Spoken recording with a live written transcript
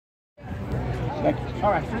Thank you.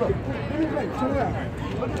 All right, so look. Turn around.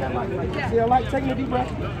 Look at that light. See that light? Taking a deep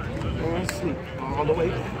breath. And sleep. All the way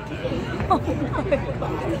down.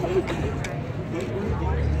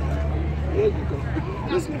 There you go.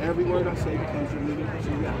 Listen, every word I say becomes your meaning.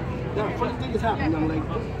 Now, funny thing is happening, young lady.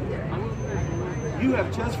 You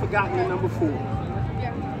have just forgotten the number 4.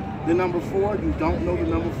 The number 4, you don't know the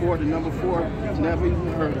number 4. The number 4, you've never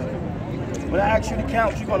even heard of it. When I ask you to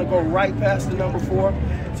count, you're going to go right past the number 4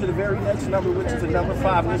 to the very next number, which is the number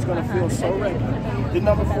 5, and it's going to feel so regular. The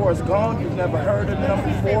number 4 is gone. You've never heard of the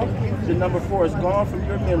number 4. The number 4 is gone from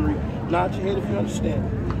your memory. Nod your head if you understand.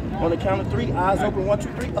 On the count of 3, eyes open. 1, 2,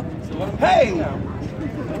 3. Up. Hey!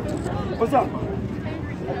 What's up?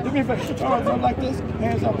 Do me a favor. Put your arms up like this.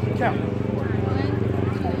 Hands up. Count.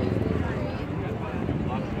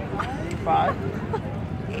 5,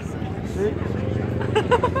 6.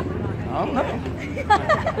 I don't know.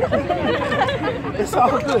 It's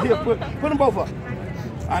all good. Here, put them both up.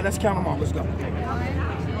 All right, let's count them all. Let's go.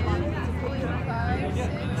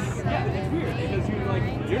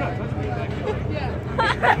 You're not touching me.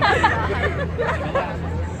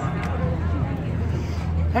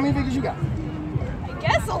 How many fingers you got? I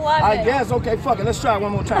guess 11. I guess. Okay, fuck it. Let's try it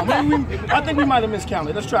one more time. I think we might have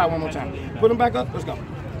miscounted. Let's try it one more time. Put them back up. Let's go. 5,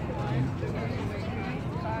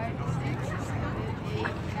 6, 7, 8,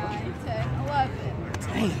 9, 10, 11.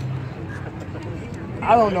 Damn.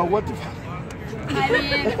 I don't know what the fuck. I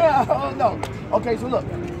mean, I don't know. Okay, so look.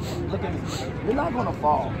 Look at this. You're not going to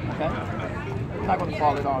fall, okay? You're not going to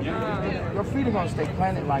fall at all. Your feet are going to stay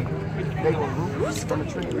planted like they were roots from a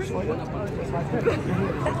tree or soil. Just like that. Your head is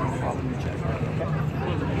going to fall in your chest, okay?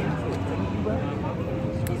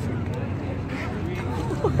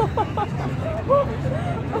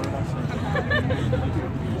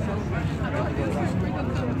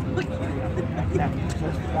 Now, you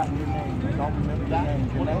just forgotten your name. You don't remember your name.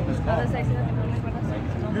 Your name is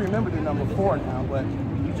gone. You remember the number 4 now, but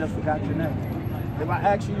you just forgot your name. If I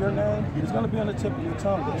ask you your name, it's going to be on the tip of your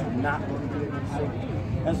tongue, but you're not going to be able to say it.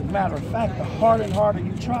 As a matter of fact, the harder and harder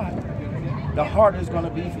you try, the harder it's going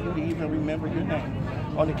to be for you to even remember your name.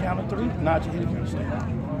 On the count of 3, nod your head if you understand.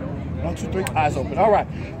 1, 2, 3, eyes open. All right.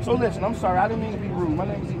 So listen, I'm sorry. I didn't mean to be rude. My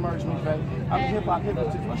name is Emerg, Mcvay. I'm a hip-hop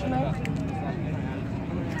hypnotist. What's your name?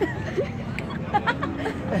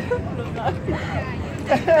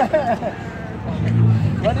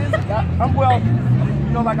 What is it? I'm well,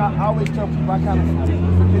 you know, like I always tell people, I kind of forget to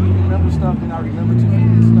remember stuff, and I remember to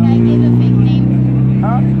forget stuff. I gave a fake name.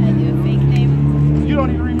 Huh? I gave a fake name. You don't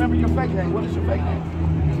even remember your fake name. What is your fake name?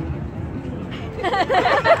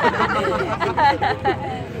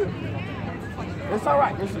 It's all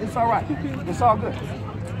right. It's all right. It's all good.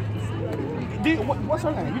 What's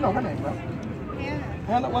her name? You know her name, right? Hannah.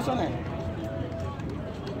 Hannah, what's her name?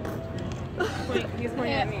 He's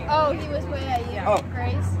pointing at me. Oh, he was pointing at you. Oh.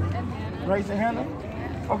 Grace and Hannah. Grace and Hannah?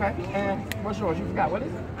 Okay. And what's yours? You forgot. What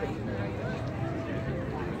is it?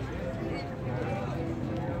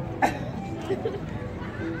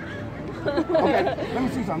 Okay, let me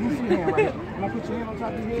see something. Let me see your hand right here. Can I put your hand on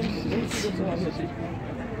top of your head? Let me see this hand here.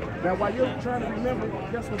 Now, while you're trying to remember,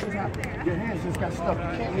 guess what just happened? Your hands just got stuck. You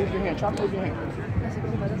can't move your hand. Try to move your hand.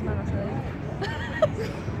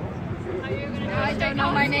 I don't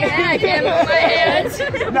know my name and I can't move my hands.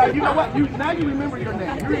 Now, you know what? Now you remember your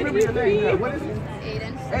name. You remember your name now. What is it?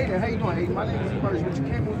 Aiden. Aiden, how you doing, Aiden? My name is Emerg, but you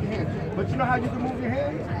can't move your hand. But you know how you can move your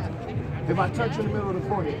hand? If I touch you in the middle of the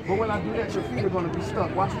forehead. But when I do that, your feet are going to be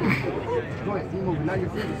stuck. Watch this. Go ahead, you move. Now your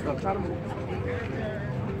feet are stuck. Try to move.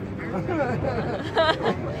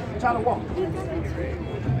 Try to walk.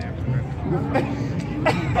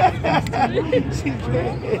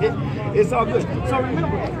 It's all good. So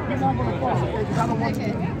remember, you're not going to fall, okay? Because I don't want you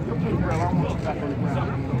to. You're pretty well. I don't want you back on the ground.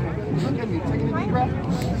 Look at me. Taking a deep breath.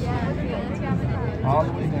 All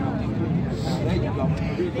the way down. There you go.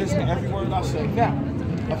 Listen to every word I say. Now,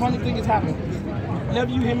 a funny thing is happening.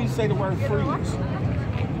 Whenever you hear me say the word freeze,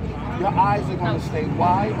 your eyes are going to stay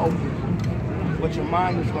wide open, but your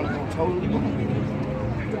mind is going to go totally blank.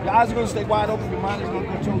 Your eyes are going to stay wide open, your mind is going to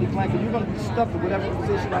go totally blank, and you're going to be stuck in whatever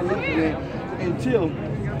position I leave you in until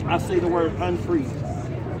I say the word unfreeze.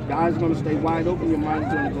 Your eyes are going to stay wide open, your mind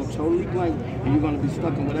is going to go totally blank, and you're going to be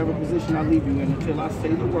stuck in whatever position I leave you in until I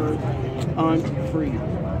say the word unfreeze.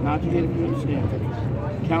 Nod your head if you understand.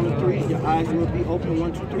 Count of 3, your eyes will be open.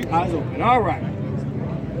 1, 2, 3, eyes open. All right.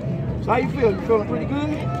 So how you feel? You feeling pretty good?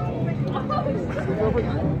 You feel pretty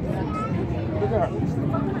good? Look at her.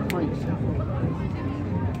 Freeze.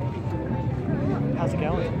 How's it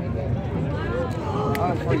going?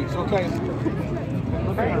 Freeze. Okay.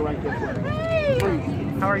 Look at her right there. Freeze.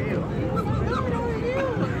 How are you?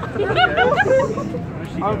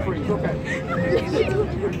 Unfreeze, okay.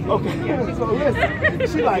 Okay, so listen.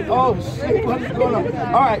 She like, oh shit, what is going on?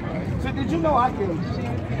 All right, so did you know I can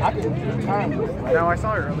time this? Right? No, I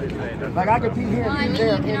saw her earlier today. Like I can be here Well, I and mean, be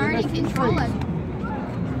there you can already and control it.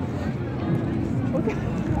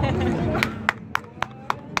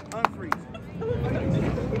 Unfreeze.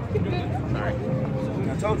 Sorry.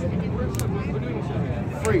 I told you.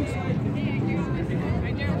 Freeze.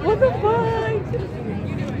 What the fuck?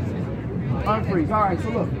 Unfreeze. All right, so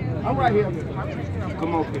look, I'm right here.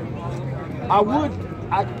 Come over here.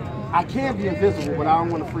 I can be invisible, but I don't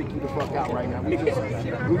want to freak you the fuck out right now.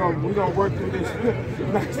 We're gonna work through this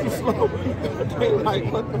nice and slow. Like,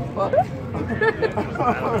 what the fuck?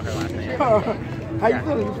 How you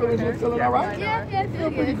feeling? You feeling all right? Yeah, I feel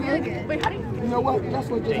good. Wait, how do you? You know what? That's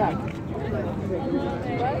what just happened.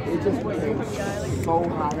 It just became so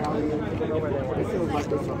hot out here. It feels like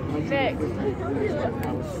there's something. Nick.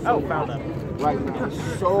 Oh, found them. Right now, it's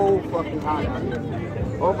so fucking hot out here.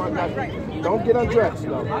 Oh my God. Don't get undressed,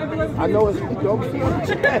 though. I know it's, don't get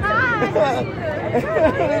undressed.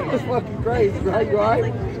 It's fucking crazy, right? You all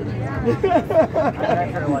right?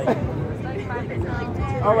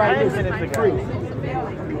 All right, listen, freeze.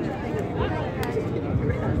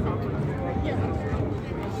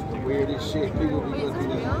 Weirdest shit. People be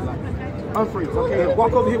looking at. Unfreeze. Okay,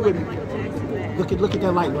 walk over here with me. Look at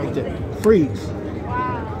that light right there. Freeze.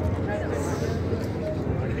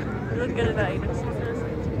 You look good at night.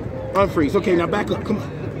 Unfreeze. Okay, now back up. Come on.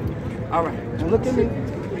 All right. Now look at me.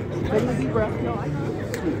 Take a deep breath. I don't know.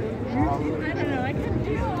 I couldn't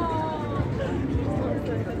do it.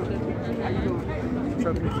 So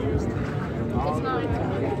confused. It's not.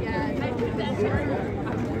 Yeah.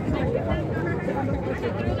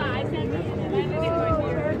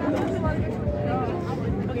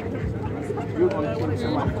 You're going to kill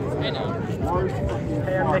somebody. I know.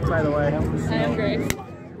 Hey, I'm Nick, by the way. I am Grace.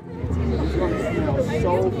 It's going to smell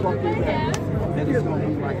so fucking bad that it's going to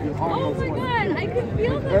be like you're Oh almost my God, I can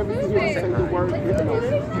feel the every time you say the word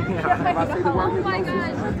hypnosis. If I say the word Oh my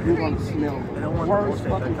hypnosis, God. you're going to smell the worst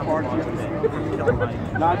fucking part of it.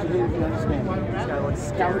 Nod your head if you understand.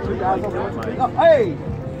 Scout your guys over. Hey!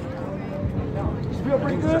 You feel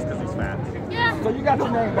pretty good? Just because he's fat. Yeah. So you got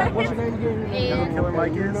your name back. What's your name again? Yeah. Killer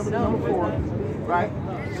Mike is Number 4, right?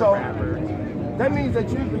 So that means that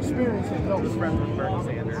you've experienced hypnosis. friends with Bernie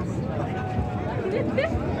Sanders.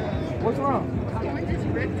 What's wrong? Someone just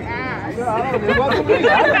ripped ass. Yeah, I don't know. It wasn't me.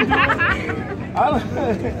 I don't do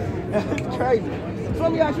it. It's crazy. So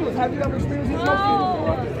let me ask you this. Have you ever experienced hypnosis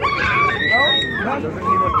before? No? Doesn't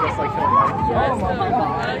he look just like Killer Mike? Oh my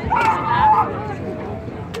God.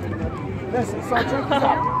 Listen, so check this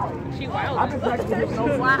out. She wild. I've been practicing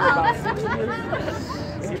hypnosis for about 6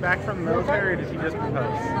 years. Is he back from the military or did he just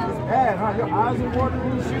propose? Bad, huh? Your eyes are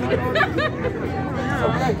watering and shit.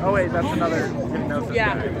 Okay. Oh wait, that's another hypnosis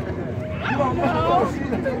Yeah. guy. You don't know.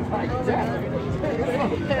 Like that.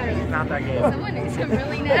 He's not that gay. Someone is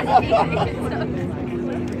really nasty.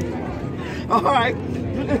 All right.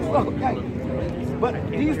 It's okay. But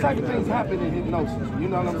these type of things happen in hypnosis. You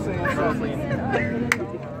know what I'm saying?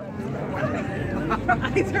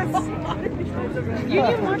 You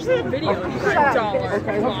can watch that video for $1.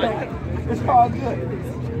 Okay, Come on. okay. It's all good.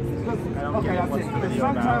 I don't Okay, get I what's the think video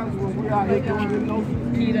sometimes when we out here doing hypnosis,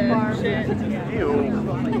 Peta and shit. Ew.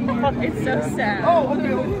 It's so sad. oh,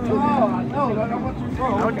 okay. Oh, I know. I want you to go. I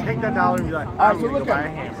would take that $1 and be like, All I'm right, so going to look go buy a at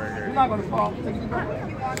me. You're hamburger. not going to fall. Take it back.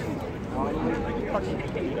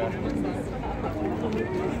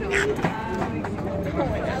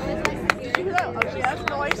 Oh, she has the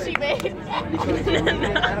noise she made.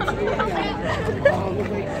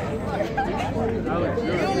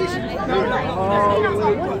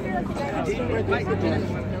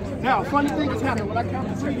 Now, funny thing is happening. When I count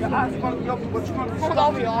to 3, your eyes are going to be open, but you're going to be stuck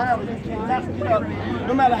on the ground. You cannot get up.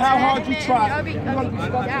 No matter how hard you try, you're going to be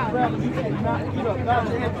stuck on the ground. You cannot get up. Nod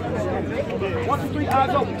your head. 1, 2, 3,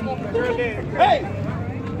 eyes open. Hey!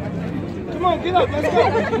 Come on, get up. Let's go.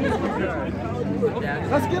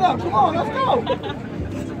 Let's get up. Come on, let's go.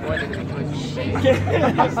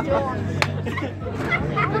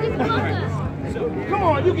 Come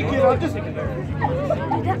on, you can get up. Just...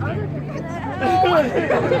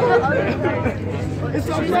 It's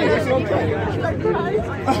okay. It's okay.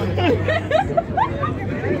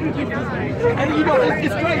 And you know,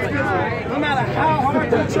 it's great because no matter how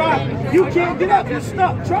hard you try, you can't get up. You're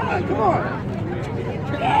stuck. Try. Come on.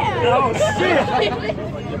 Oh shit!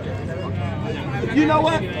 You know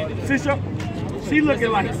what? She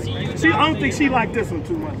looking like I don't think she like this one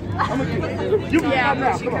too much. I'm gonna you can come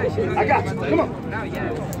now. Come on. I got you. Come on.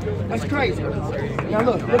 That's crazy. Now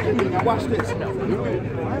look at me. Now watch this.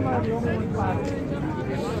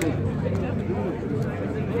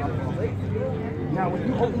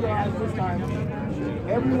 this time.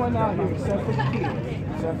 Everyone out here except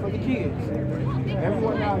for the kids,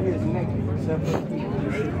 everyone out here is naked except for the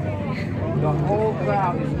kids. The whole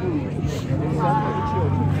crowd is nude except for the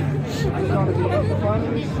children. It's going to be the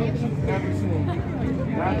funniest shit you've ever seen.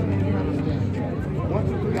 Not even you understand. 1,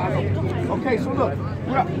 2, 3, I go. Okay, so look,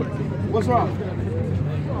 what's wrong?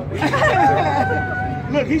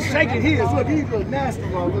 Look, he's shaking his. Look, he's look nasty,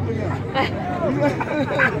 bro. Look at him.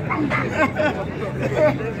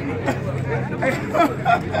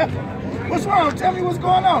 What's wrong? Tell me what's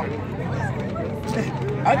going on.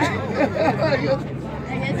 I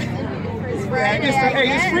guess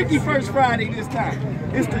it's Freaky First Friday this time.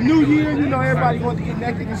 It's the new year, you know, everybody wants to get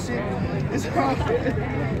naked and shit. It's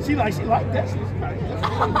she like that.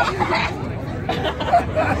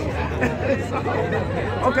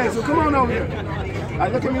 Okay, so come on over here.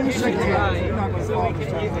 Look at me and shake your hand. You're not going to fall this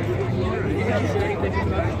time.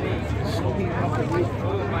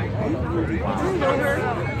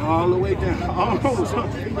 All the way down. Almost. All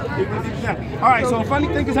right, so a funny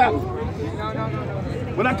thing is happening.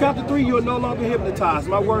 When I count to 3, you're no longer hypnotized.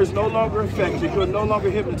 My words no longer affect you. You're no longer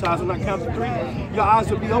hypnotized. When I count to 3, your eyes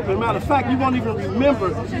will be open. Matter of fact, you won't even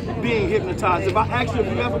remember being hypnotized. If I ask you if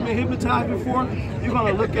you've ever been hypnotized before, you're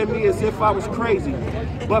going to look at me as if I was crazy.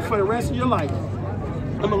 But for the rest of your life,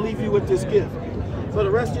 I'm going to leave you with this gift. For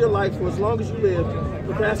the rest of your life, for as long as you live,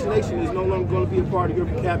 procrastination is no longer going to be a part of your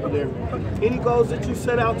vocabulary. Any goals that you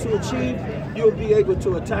set out to achieve, you'll be able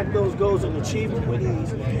to attack those goals and achieve them with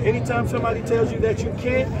ease. Anytime somebody tells you that you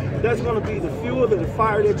can't, that's going to be the fuel and the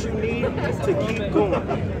fire that you need to keep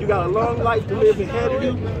going. You got a long life to live ahead of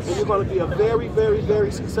you, and you're going to be a very, very,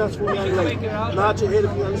 very successful young lady. Nod your head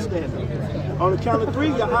if you understand that. On the count of 3,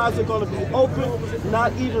 your eyes are going to be open,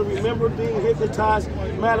 not even remember being hypnotized.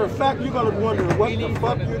 Matter of fact, you're going to be wondering what the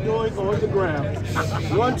fuck you're doing on the ground.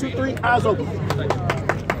 1, 2, 3, eyes open.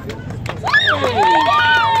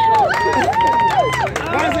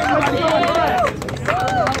 Why is everybody going?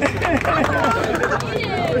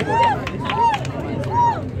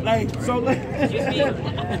 Like, so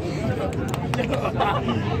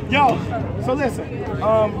yo, so listen, I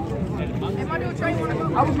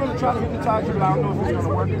was going to try to hypnotize you, but I don't know if it's going to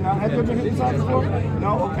work or not. Have you ever been hypnotized before?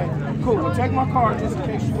 No? Okay. Cool. Well, take my card just in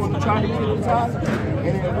case you want to try to get hypnotized.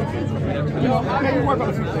 And then we can, you know, maybe work on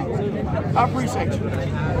a few things. I appreciate you.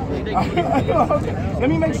 Okay. Let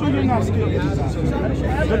me make sure you're not still hypnotized.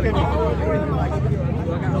 Look at me.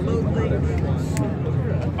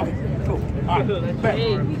 Okay, cool. All right. Back.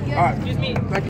 All right. Excuse me. Thank you.